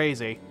something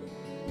crazy.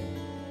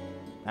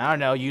 I don't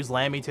know, use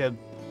Lammy to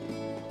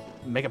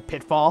make a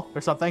pitfall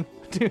or something?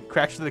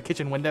 Crash through the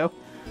kitchen window?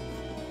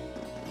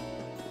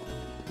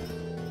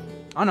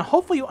 On a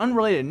hopefully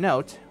unrelated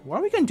note, what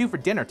are we going to do for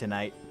dinner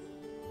tonight?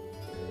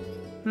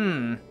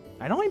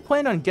 I'd only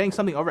planned on getting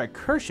something over at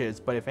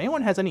Kirsch's, but if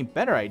anyone has any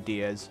better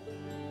ideas...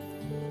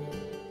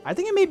 I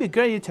think it may be a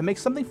good idea to make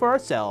something for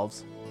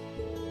ourselves.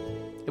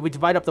 If we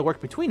divide up the work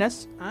between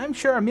us, I'm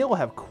sure our meal will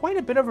have quite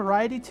a bit of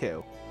variety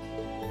too.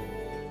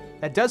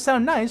 That does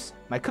sound nice.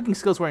 My cooking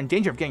skills were in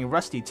danger of getting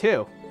rusty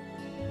too.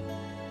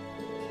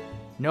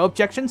 No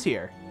objections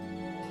here.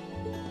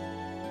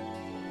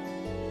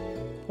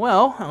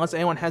 Well, unless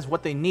anyone has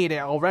what they need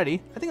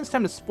already, I think it's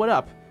time to split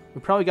up.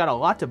 We probably got a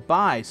lot to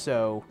buy,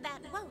 so... That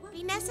won't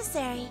be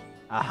necessary.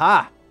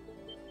 Aha!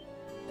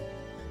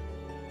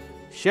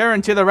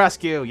 Sharon to the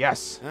rescue,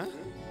 yes. Huh?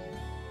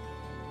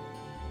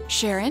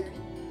 Sharon?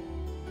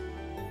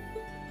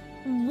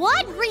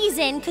 What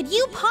reason could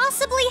you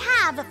possibly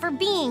have for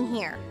being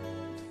here?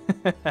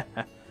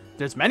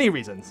 There's many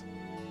reasons.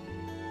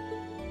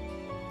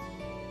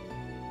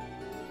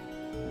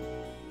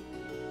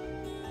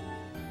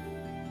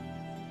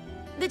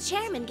 The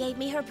chairman gave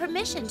me her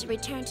permission to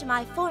return to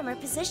my former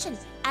position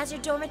as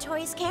your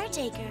dormitory's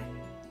caretaker.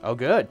 Oh,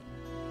 good.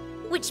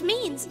 Which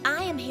means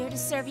I am here to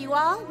serve you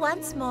all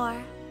once more.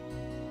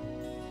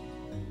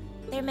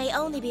 There may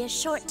only be a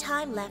short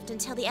time left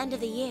until the end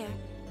of the year,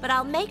 but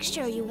I'll make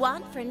sure you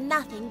want for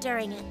nothing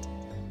during it.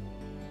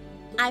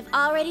 I've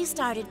already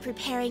started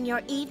preparing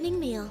your evening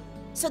meal,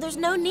 so there's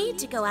no need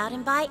to go out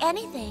and buy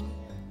anything.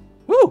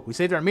 Woo! We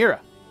saved our Mira.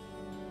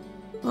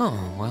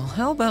 Oh, well,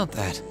 how about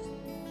that?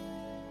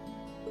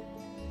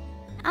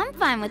 I'm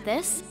fine with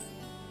this.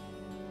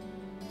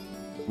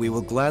 We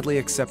will gladly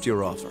accept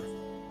your offer.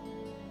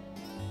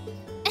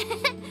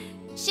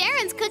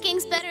 Sharon's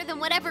cooking's better than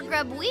whatever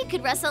grub we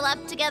could rustle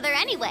up together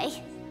anyway.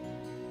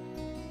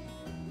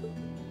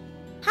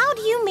 How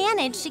do you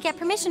manage to get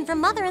permission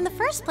from Mother in the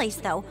first place,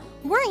 though?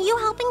 Weren't you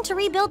helping to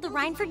rebuild the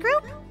Rhineford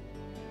group?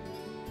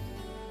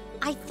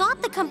 I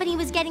thought the company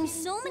was getting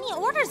so many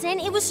orders in,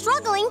 it was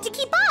struggling to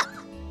keep up.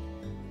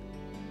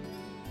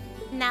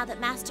 Now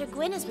that Master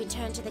Gwyn has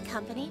returned to the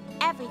company,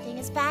 everything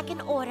is back in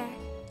order.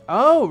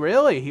 Oh,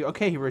 really? He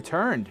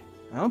returned.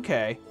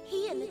 Okay.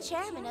 He and the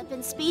chairman have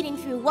been speeding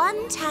through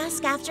one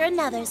task after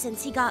another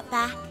since he got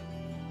back.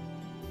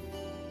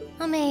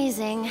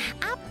 Amazing.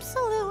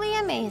 Absolutely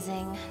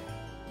amazing.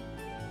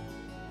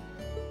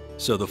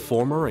 So the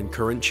former and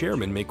current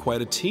chairman make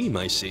quite a team,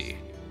 I see.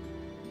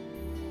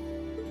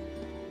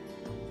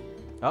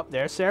 Oh,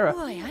 there's Sara.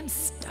 Boy, I'm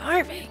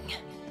starving.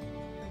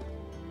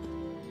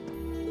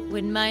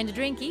 Wouldn't mind a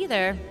drink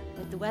either.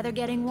 With the weather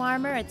getting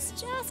warmer, it's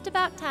just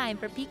about time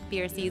for peak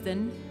beer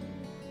season.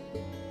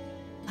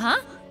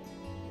 Huh?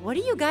 What are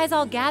you guys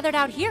all gathered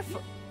out here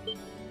for?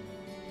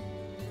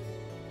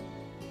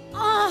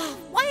 Oh,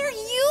 why are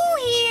you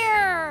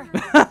here?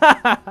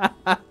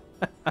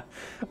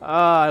 Oh,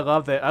 I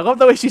love it. I love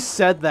the way she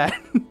said that.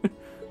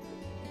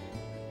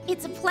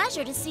 It's a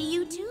pleasure to see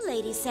you too,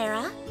 Lady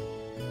Sara.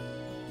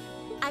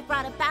 I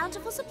brought a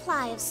bountiful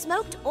supply of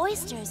smoked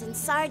oysters and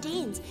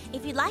sardines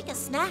if you'd like a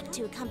snack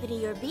to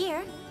accompany your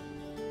beer.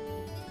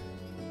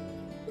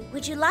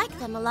 Would you like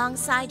them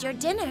alongside your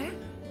dinner?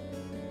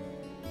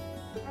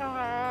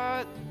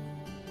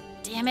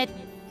 Damn it.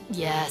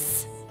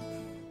 Yes.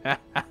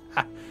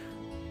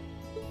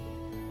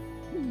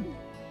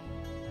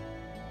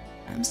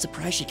 I'm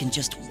surprised she can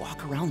just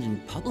walk around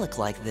in public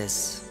like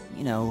this,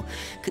 you know,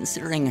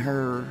 considering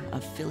her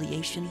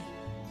affiliation.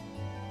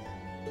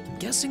 I'm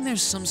guessing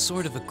there's some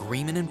sort of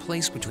agreement in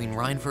place between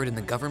Rhineford and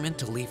the government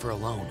to leave her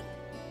alone.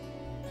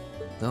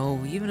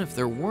 Though, even if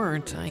there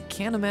weren't, I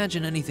can't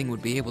imagine anything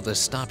would be able to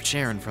stop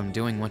Sharon from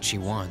doing what she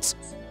wants.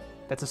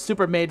 That's a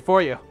super maid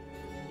for you.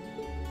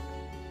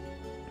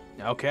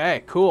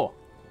 Okay, cool.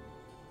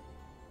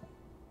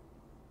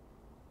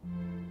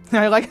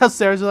 I like how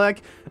Sarah's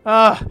like,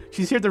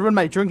 she's here to ruin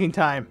my drinking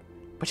time,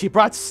 but she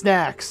brought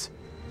snacks,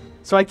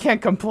 so I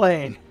can't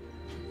complain.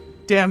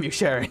 Damn you,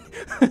 Sharon.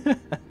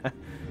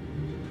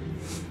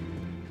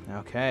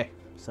 Okay,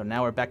 so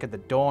now we're back at the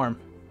dorm.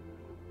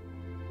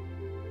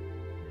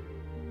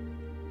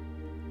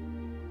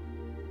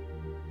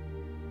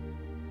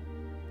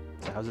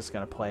 So how's this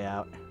gonna play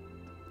out?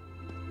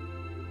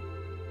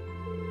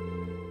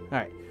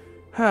 Alright.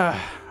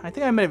 I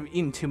think I might have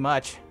eaten too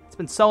much. It's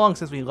been so long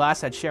since we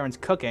last had Sharon's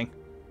cooking.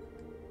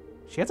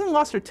 She hasn't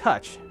lost her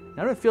touch.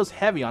 None of it feels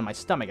heavy on my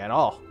stomach at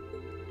all.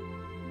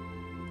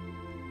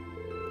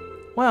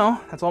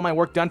 Well, that's all my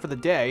work done for the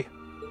day.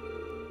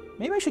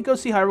 Maybe I should go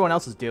see how everyone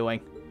else is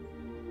doing.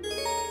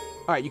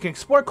 Alright, you can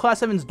explore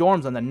Class 7's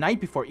dorms on the night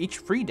before each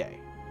free day.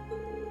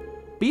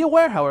 Be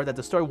aware, however, that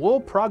the story will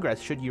progress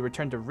should you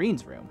return to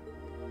Rean's room.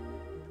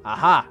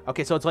 Aha!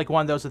 Okay, so it's like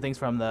one of those things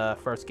from the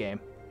first game.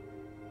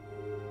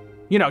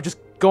 You know, just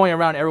going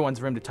around everyone's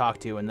room to talk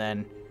to, and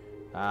then,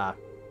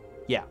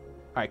 yeah.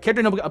 Alright,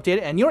 character notebook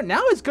updated, and you know what,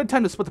 now is a good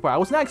time to split the part. I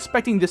was not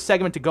expecting this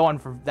segment to go on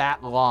for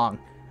that long.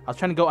 I was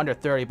trying to go under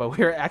 30, but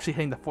we're actually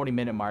hitting the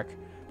 40-minute mark.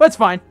 But it's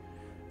fine.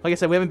 Like I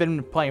said, we haven't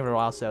been playing for a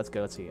while, so let's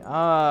go. Let's see.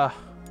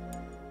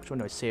 Which one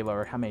do I save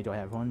over? How many do I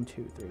have? 1,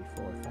 2, 3,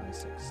 4, 5,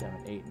 6,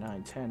 7, 8,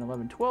 9, 10,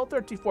 11, 12,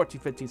 13,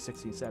 14, 15,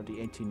 16, 17,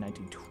 18,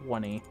 19,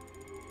 20.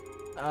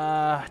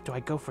 Do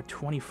I go for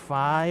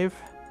 25?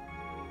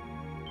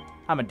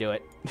 I'm gonna do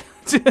it.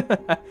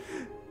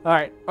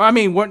 Alright. I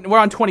mean, we're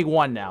on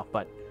 21 now,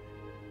 but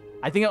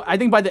I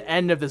think by the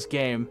end of this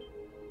game,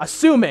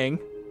 assuming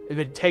if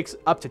it takes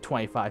up to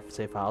 25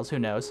 save files, who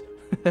knows?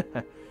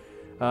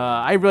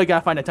 I really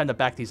gotta find a time to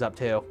back these up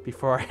too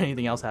before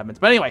anything else happens.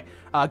 But anyway,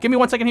 give me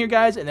 1 second here,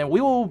 guys, and then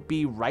we will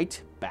be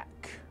right back.